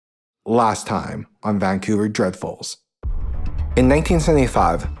last time on Vancouver Dreadfuls. In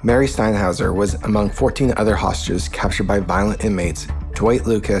 1975, Mary Steinhauser was among 14 other hostages captured by violent inmates Dwight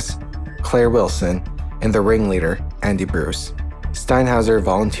Lucas, Claire Wilson, and the ringleader, Andy Bruce. Steinhauser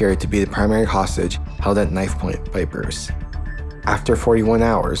volunteered to be the primary hostage held at knife point by Bruce. After 41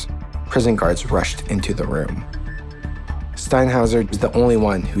 hours, prison guards rushed into the room. Steinhauser was the only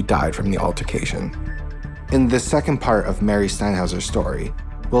one who died from the altercation. In the second part of Mary Steinhauser's story,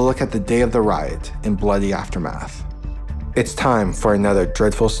 we'll look at the day of the riot in bloody aftermath. It's time for another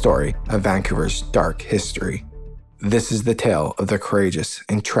dreadful story of Vancouver's dark history. This is the tale of the courageous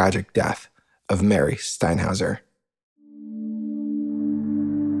and tragic death of Mary Steinhauser.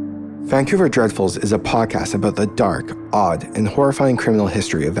 Vancouver Dreadfuls is a podcast about the dark, odd, and horrifying criminal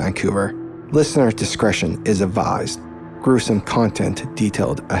history of Vancouver. Listener discretion is advised. Gruesome content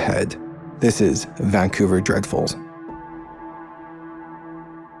detailed ahead. This is Vancouver Dreadfuls.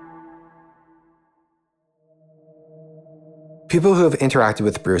 People who have interacted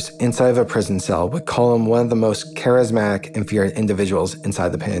with Bruce inside of a prison cell would call him one of the most charismatic and feared individuals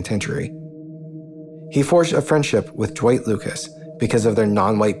inside the penitentiary. He forged a friendship with Dwight Lucas because of their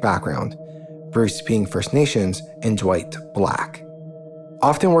non-white background, Bruce being First Nations and Dwight Black.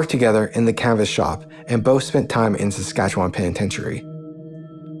 Often worked together in the canvas shop and both spent time in Saskatchewan Penitentiary.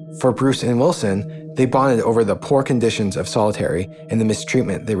 For Bruce and Wilson, they bonded over the poor conditions of solitary and the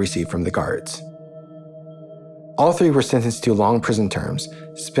mistreatment they received from the guards. All three were sentenced to long prison terms,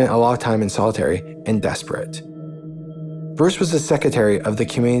 spent a lot of time in solitary, and desperate. Bruce was the secretary of the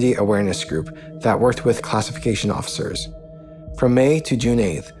community awareness group that worked with classification officers. From May to June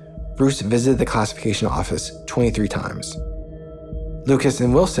 8th, Bruce visited the classification office 23 times. Lucas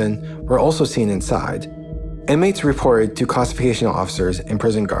and Wilson were also seen inside. Inmates reported to classification officers and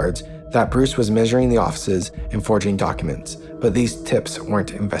prison guards that Bruce was measuring the offices and forging documents, but these tips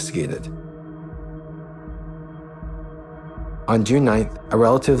weren't investigated. On June 9th, a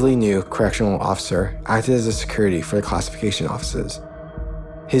relatively new correctional officer acted as a security for the classification offices.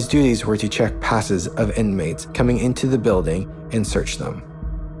 His duties were to check passes of inmates coming into the building and search them.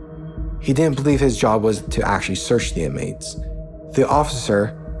 He didn't believe his job was to actually search the inmates. The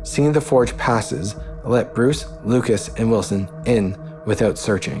officer, seeing the forged passes, let Bruce, Lucas, and Wilson in without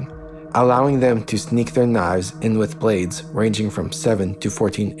searching, allowing them to sneak their knives in with blades ranging from 7 to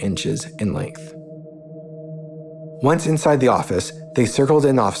 14 inches in length. Once inside the office, they circled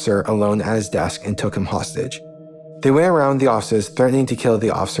an officer alone at his desk and took him hostage. They went around the offices threatening to kill the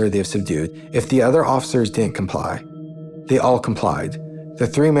officer they have subdued if the other officers didn't comply. They all complied. The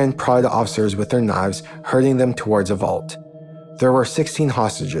three men prodded the officers with their knives, herding them towards a vault. There were 16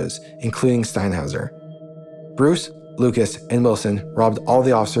 hostages, including Steinhauser. Bruce, Lucas, and Wilson robbed all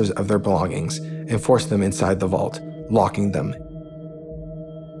the officers of their belongings and forced them inside the vault, locking them.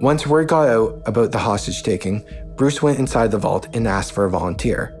 Once word got out about the hostage-taking, Bruce went inside the vault and asked for a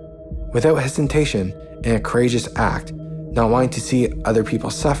volunteer. Without hesitation, in a courageous act, not wanting to see other people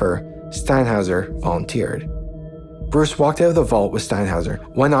suffer, Steinhauser volunteered. Bruce walked out of the vault with Steinhauser,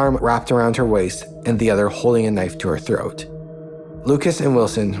 one arm wrapped around her waist and the other holding a knife to her throat. Lucas and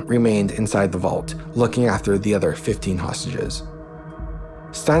Wilson remained inside the vault, looking after the other 15 hostages.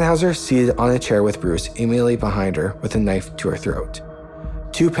 Steinhauser seated on a chair with Bruce immediately behind her with a knife to her throat.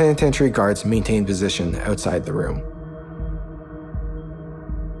 Two penitentiary guards maintained position outside the room.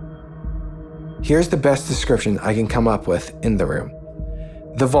 Here's the best description I can come up with in the room.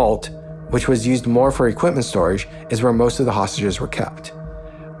 The vault, which was used more for equipment storage, is where most of the hostages were kept.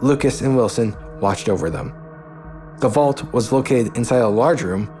 Lucas and Wilson watched over them. The vault was located inside a large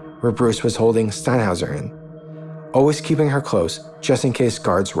room where Bruce was holding Steinhauser in, always keeping her close just in case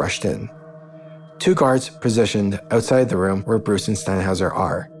guards rushed in. Two guards positioned outside the room where Bruce and Steinhauser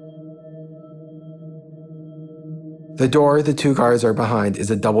are. The door the two guards are behind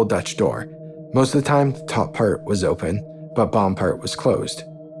is a double Dutch door. Most of the time, the top part was open, but bottom part was closed.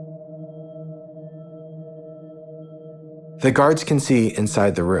 The guards can see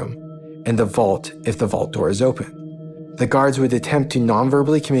inside the room, and the vault if the vault door is open. The guards would attempt to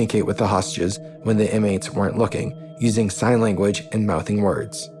non-verbally communicate with the hostages when the inmates weren't looking, using sign language and mouthing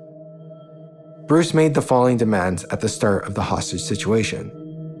words. Bruce made the following demands at the start of the hostage situation: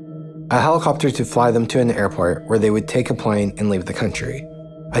 a helicopter to fly them to an airport where they would take a plane and leave the country,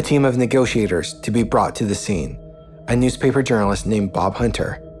 a team of negotiators to be brought to the scene, a newspaper journalist named Bob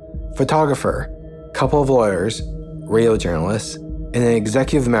Hunter, photographer, couple of lawyers, radio journalists, and an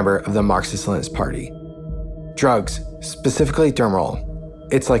executive member of the Marxist-Leninist Party. Drugs, specifically Dermal,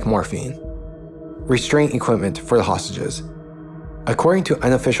 it's like morphine. Restraint equipment for the hostages. According to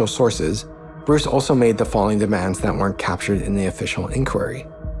unofficial sources, Bruce also made the following demands that weren't captured in the official inquiry: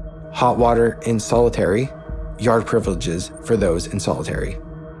 hot water in solitary, yard privileges for those in solitary.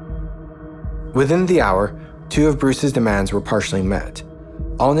 Within the hour, 2 of Bruce's demands were partially met.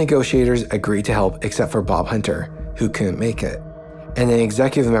 All negotiators agreed to help except for Bob Hunter, who couldn't make it, and an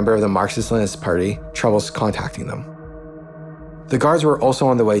executive member of the Marxist-Leninist Party troubles contacting them. The guards were also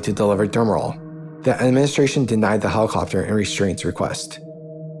on the way to deliver Demerol. The administration denied the helicopter and restraints request.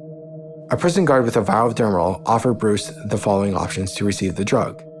 A prison guard with a vial of Demerol offered Bruce the following options to receive the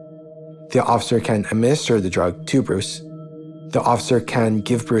drug. The officer can administer the drug to Bruce. The officer can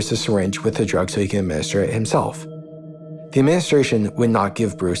give Bruce a syringe with the drug so he can administer it himself. The administration would not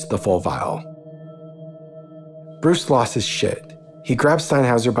give Bruce the full vial. Bruce lost his shit. He grabbed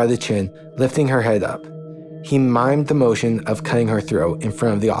Steinhauser by the chin, lifting her head up. He mimed the motion of cutting her throat in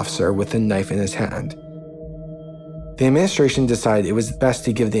front of the officer with the knife in his hand. The administration decided it was best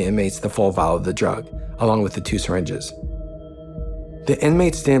to give the inmates the full vial of the drug, along with the 2 syringes. The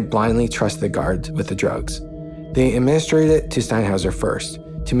inmates didn't blindly trust the guards with the drugs. They administered it to Steinhauser first,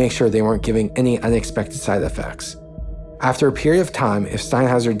 to make sure they weren't giving any unexpected side effects. After a period of time, if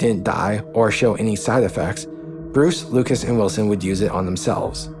Steinhauser didn't die or show any side effects, Bruce, Lucas, and Wilson would use it on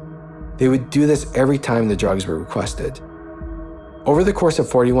themselves. They would do this every time the drugs were requested. Over the course of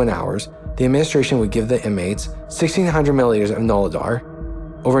 41 hours, the administration would give the inmates 1,600 milliliters of Nolodar,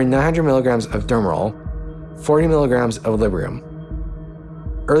 over 900 milligrams of Demerol, 40 milligrams of Librium.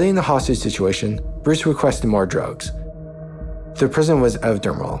 Early in the hostage situation, Bruce requested more drugs. The prison was out of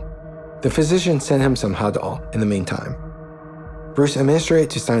Demerol. The physician sent him some Hadol in the meantime. Bruce administered it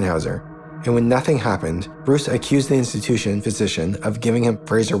to Steinhauser, and when nothing happened, Bruce accused the institution physician of giving him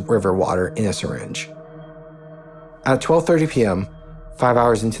Fraser River water in a syringe. At 12:30 p.m., 5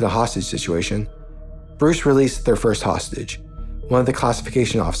 hours into the hostage situation, Bruce released their first hostage. One of the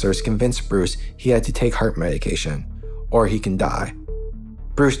classification officers convinced Bruce he had to take heart medication, or he can die.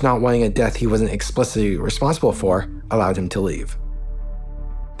 Bruce, not wanting a death he wasn't explicitly responsible for, allowed him to leave.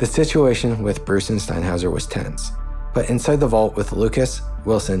 The situation with Bruce and Steinhauser was tense, but inside the vault with Lucas,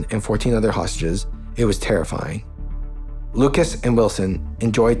 Wilson, and 14 other hostages, it was terrifying. Lucas and Wilson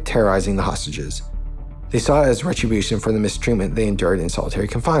enjoyed terrorizing the hostages. They saw it as retribution for the mistreatment they endured in solitary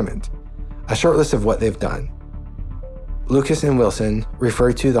confinement. A short list of what they've done. Lucas and Wilson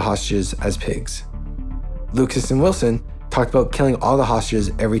referred to the hostages as pigs. Lucas and Wilson talked about killing all the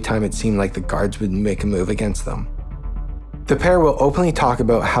hostages every time it seemed like the guards would make a move against them. The pair will openly talk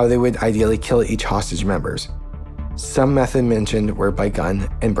about how they would ideally kill each hostage members. Some method mentioned were by gun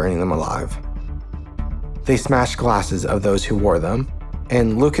and burning them alive. They smashed glasses of those who wore them,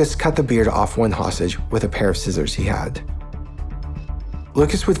 and Lucas cut the beard off one hostage with a pair of scissors he had.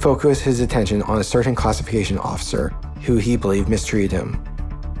 Lucas would focus his attention on a certain classification officer who he believed mistreated him.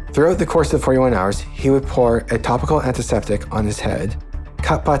 Throughout the course of 41 hours, he would pour a topical antiseptic on his head,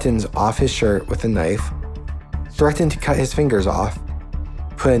 cut buttons off his shirt with a knife, threaten to cut his fingers off,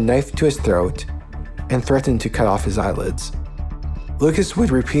 put a knife to his throat, and threatened to cut off his eyelids. Lucas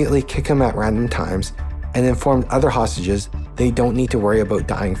would repeatedly kick him at random times and informed other hostages they don't need to worry about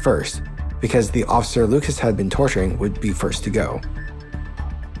dying first, because the officer Lucas had been torturing would be first to go.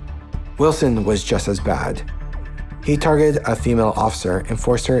 Wilson was just as bad. He targeted a female officer and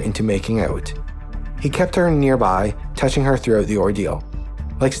forced her into making out. He kept her nearby, touching her throughout the ordeal.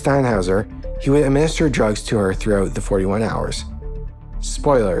 Like Steinhauser, he would administer drugs to her throughout the 41 hours.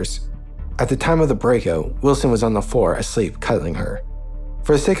 Spoilers. At the time of the breakout, Wilson was on the floor asleep, cuddling her.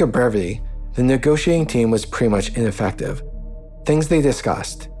 For the sake of brevity, the negotiating team was pretty much ineffective. Things they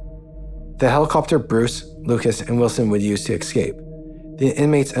discussed. The helicopter Bruce, Lucas, and Wilson would use to escape. The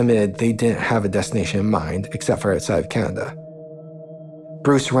inmates admitted they didn't have a destination in mind except for outside of Canada.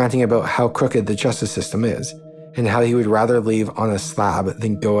 Bruce ranting about how crooked the justice system is, and how he would rather leave on a slab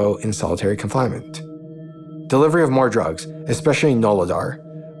than go out in solitary confinement. Delivery of more drugs, especially Nolodar,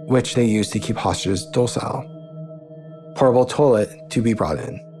 which they used to keep hostages docile. Portable toilet to be brought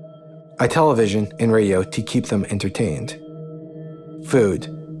in. A television and radio to keep them entertained. Food,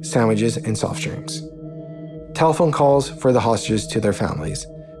 sandwiches, and soft drinks. Telephone calls for the hostages to their families,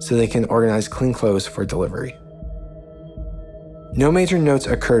 so they can organize clean clothes for delivery. No major notes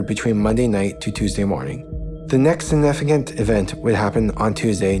occurred between Monday night to Tuesday morning. The next significant event would happen on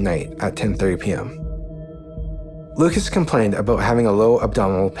Tuesday night at 10:30 p.m. Lucas complained about having a low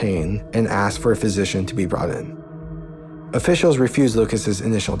abdominal pain and asked for a physician to be brought in. Officials refused Lucas's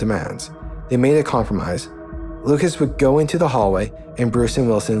initial demands. They made a compromise. Lucas would go into the hallway and Bruce and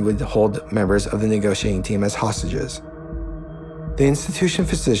Wilson would hold members of the negotiating team as hostages. The institution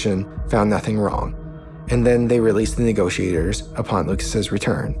physician found nothing wrong, and then they released the negotiators upon Lucas's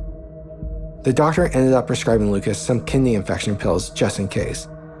return. The doctor ended up prescribing Lucas some kidney infection pills just in case,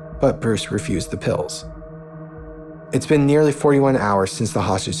 but Bruce refused the pills. It's been nearly 41 hours since the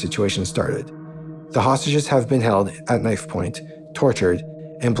hostage situation started. The hostages have been held at knife point, tortured,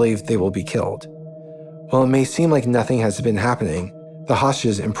 and believed they will be killed. While it may seem like nothing has been happening, the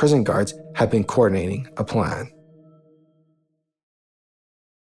hostages and prison guards have been coordinating a plan.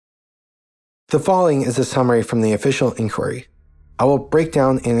 The following is a summary from the official inquiry. I will break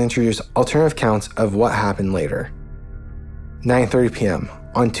down and introduce alternative accounts of what happened later. 9:30 p.m.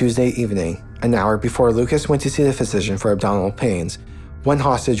 on Tuesday evening, an hour before Lucas went to see the physician for abdominal pains, one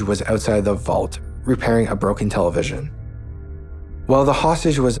hostage was outside the vault repairing a broken television. While the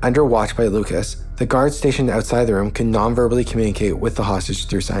hostage was under watch by Lucas, the guards stationed outside the room could non-verbally communicate with the hostage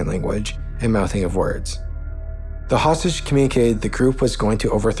through sign language and mouthing of words. The hostage communicated the group was going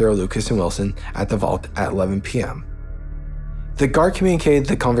to overthrow Lucas and Wilson at the vault at 11 p.m. The guard communicated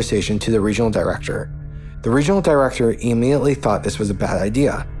the conversation to the regional director. The regional director immediately thought this was a bad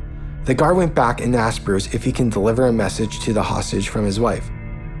idea. The guard went back and asked Bruce if he can deliver a message to the hostage from his wife.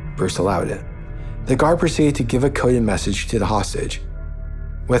 Bruce allowed it. The guard proceeded to give a coded message to the hostage.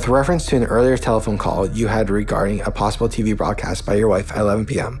 With reference to an earlier telephone call you had regarding a possible TV broadcast by your wife at 11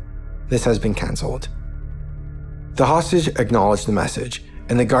 p.m., this has been cancelled. The hostage acknowledged the message,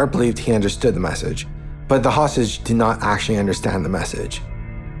 and the guard believed he understood the message, but the hostage did not actually understand the message.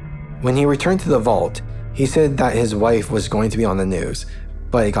 When he returned to the vault, he said that his wife was going to be on the news,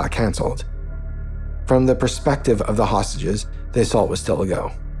 but it got cancelled. From the perspective of the hostages, the assault was still a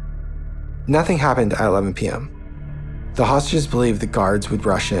go. Nothing happened at 11 p.m. The hostages believed the guards would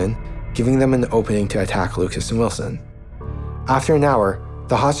rush in, giving them an opening to attack Lucas and Wilson. After an hour,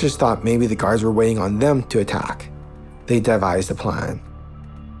 the hostages thought maybe the guards were waiting on them to attack. They devised a plan.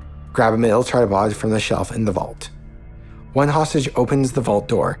 Grab a metal tripod from the shelf in the vault. One hostage opens the vault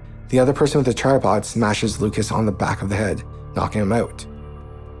door. The other person with the tripod smashes Lucas on the back of the head, knocking him out.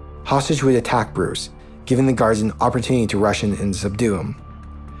 Hostage would attack Bruce, giving the guards an opportunity to rush in and subdue him.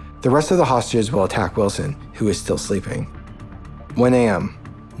 The rest of the hostages will attack Wilson, who is still sleeping. 1 a.m.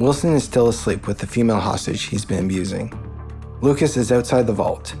 Wilson is still asleep with the female hostage he's been abusing. Lucas is outside the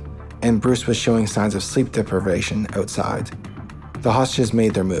vault, and Bruce was showing signs of sleep deprivation outside. The hostages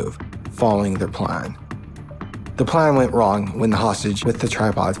made their move, following their plan. The plan went wrong when the hostage with the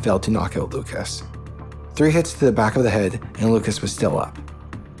tripod failed to knock out Lucas. 3 hits to the back of the head, and Lucas was still up.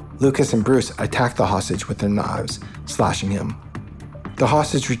 Lucas and Bruce attacked the hostage with their knives, slashing him. The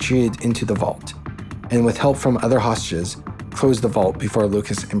hostage retreated into the vault, and with help from other hostages, closed the vault before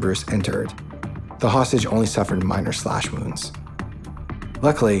Lucas and Bruce entered. The hostage only suffered minor slash wounds.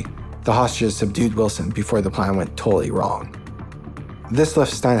 Luckily, the hostages subdued Wilson before the plan went totally wrong. This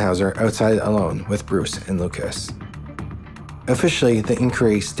left Steinhauser outside alone with Bruce and Lucas. Officially, the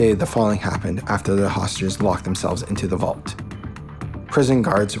inquiry stated the following happened after the hostages locked themselves into the vault. Prison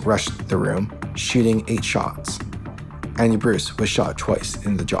guards rushed the room, shooting 8 shots. Annie Bruce was shot twice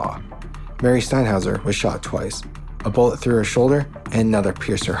in the jaw. Mary Steinhauser was shot twice. A bullet through her shoulder and another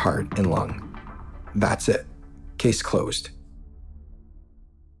pierced her heart and lung. That's it. Case closed.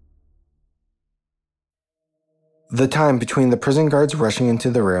 The time between the prison guards rushing into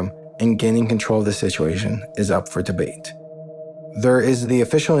the room and gaining control of the situation is up for debate. There is the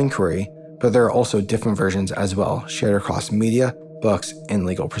official inquiry, but there are also different versions as well, shared across media, books, and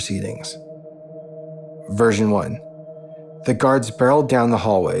legal proceedings. Version 1. The guards barreled down the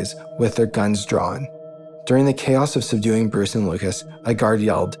hallways with their guns drawn. During the chaos of subduing Bruce and Lucas, a guard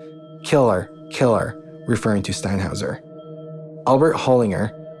yelled, "Killer, killer," referring to Steinhauser. Albert Hollinger,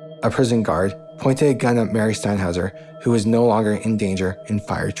 a prison guard, pointed a gun at Mary Steinhauser, who was no longer in danger, and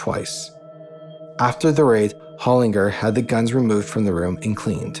fired twice. After the raid, Hollinger had the guns removed from the room and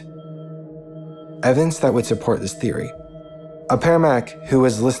cleaned. Evidence that would support this theory. A paramedic who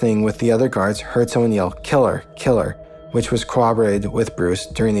was listening with the other guards heard someone yell, "Killer, killer," which was corroborated with Bruce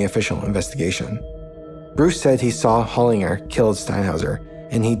during the official investigation. Bruce said he saw Hollinger kill Steinhauser,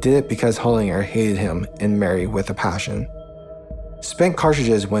 and he did it because Hollinger hated him and Mary with a passion. Spent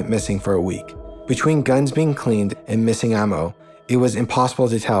cartridges went missing for a week. Between guns being cleaned and missing ammo, it was impossible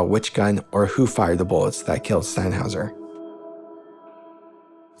to tell which gun or who fired the bullets that killed Steinhauser.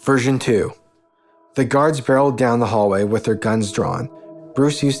 Version 2. The guards barreled down the hallway with their guns drawn.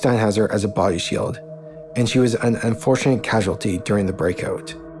 Bruce used Steinhauser as a body shield, and she was an unfortunate casualty during the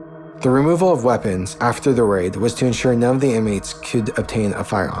breakout. The removal of weapons after the raid was to ensure none of the inmates could obtain a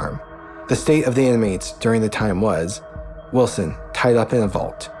firearm. The state of the inmates during the time was Wilson, tied up in a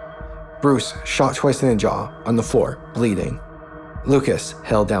vault. Bruce, shot twice in the jaw, on the floor, bleeding. Lucas,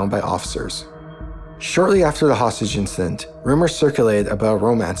 held down by officers. Shortly after the hostage incident, rumors circulated about a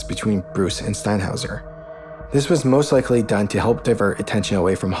romance between Bruce and Steinhauser. This was most likely done to help divert attention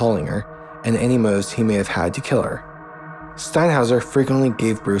away from Hollinger and any motives he may have had to kill her. Steinhauser frequently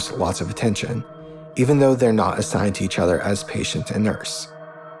gave Bruce lots of attention, even though they're not assigned to each other as patient and nurse.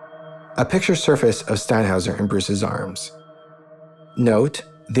 A picture surfaced of Steinhauser in Bruce's arms. Note,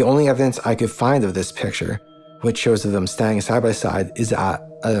 the only evidence I could find of this picture, which shows of them standing side by side, is at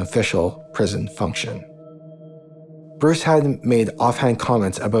an official prison function. Bruce had made offhand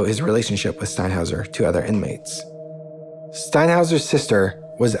comments about his relationship with Steinhauser to other inmates. Steinhauser's sister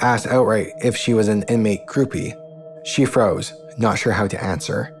was asked outright if she was an inmate groupie. She froze, not sure how to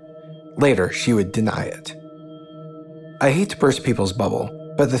answer. Later, she would deny it. I hate to burst people's bubble,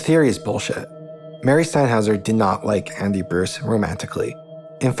 but the theory is bullshit. Mary Steinhauser did not like Andy Bruce romantically.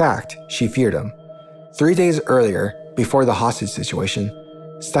 In fact, she feared him. 3 days earlier, before the hostage situation,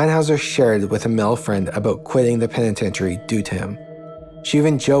 Steinhauser shared with a male friend about quitting the penitentiary due to him. She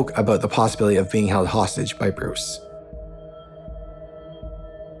even joked about the possibility of being held hostage by Bruce.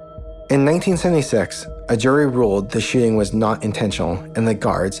 In 1976, a jury ruled the shooting was not intentional and the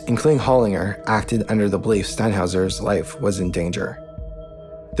guards, including Hollinger, acted under the belief Steinhauser's life was in danger.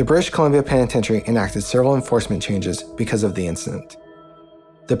 The British Columbia Penitentiary enacted several enforcement changes because of the incident.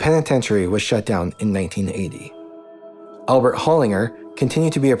 The penitentiary was shut down in 1980. Albert Hollinger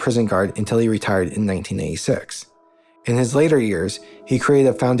continued to be a prison guard until he retired in 1986. In his later years, he created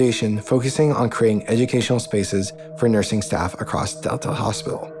a foundation focusing on creating educational spaces for nursing staff across Delta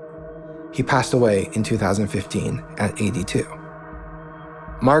Hospital. He passed away in 2015 at 82.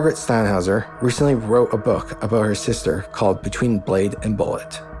 Margaret Steinhauser recently wrote a book about her sister called Between Blade and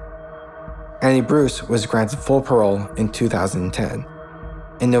Bullet. Andy Bruce was granted full parole in 2010.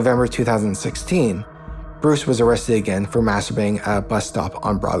 In November 2016, Bruce was arrested again for masturbating at a bus stop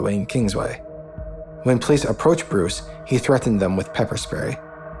on Broadway and Kingsway. When police approached Bruce, he threatened them with pepper spray.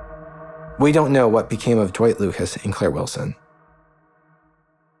 We don't know what became of Dwight Lucas and Claire Wilson.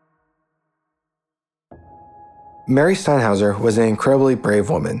 Mary Steinhauser was an incredibly brave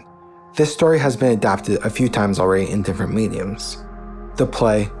woman. This story has been adapted a few times already in different mediums. The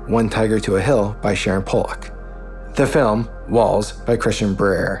play One Tiger to a Hill by Sharon Pollock. The film Walls by Christian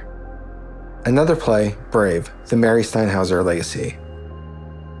Breyer. Another play, Brave, The Mary Steinhauser Legacy.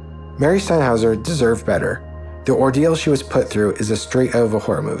 Mary Steinhauser deserved better. The ordeal she was put through is a straight out of a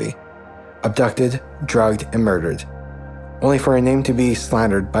horror movie. Abducted, drugged, and murdered. Only for her name to be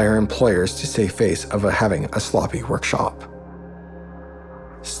slandered by her employers to save face of having a sloppy workshop.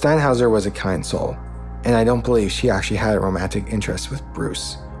 Steinhauser was a kind soul, and I don't believe she actually had a romantic interest with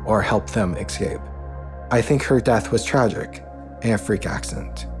Bruce or helped them escape. I think her death was tragic and a freak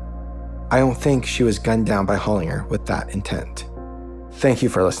accident. I don't think she was gunned down by Hollinger with that intent. Thank you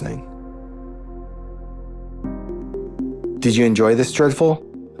for listening. Did you enjoy this Dreadful?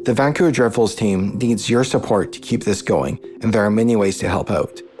 The Vancouver Dreadfuls team needs your support to keep this going, and there are many ways to help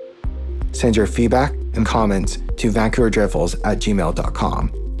out. Send your feedback and comments to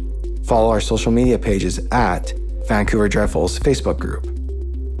vancouverdreadfuls@gmail.com. Follow our social media pages at Vancouver Dreadfuls Facebook group.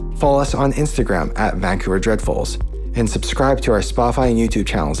 Follow us on Instagram at Vancouver Dreadfuls, and subscribe to our Spotify and YouTube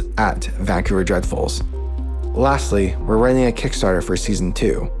channels at Vancouver Dreadfuls. Lastly, we're running a Kickstarter for Season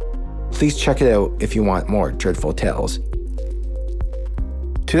 2. Please check it out if you want more dreadful tales.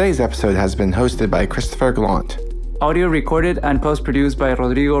 Today's episode has been hosted by Christopher Gallant. Audio recorded and post-produced by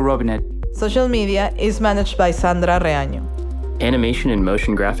Rodrigo Robinet. Social media is managed by Sandra Reaño. Animation and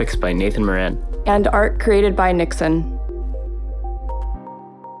motion graphics by Nathan Moran. And art created by Nixon.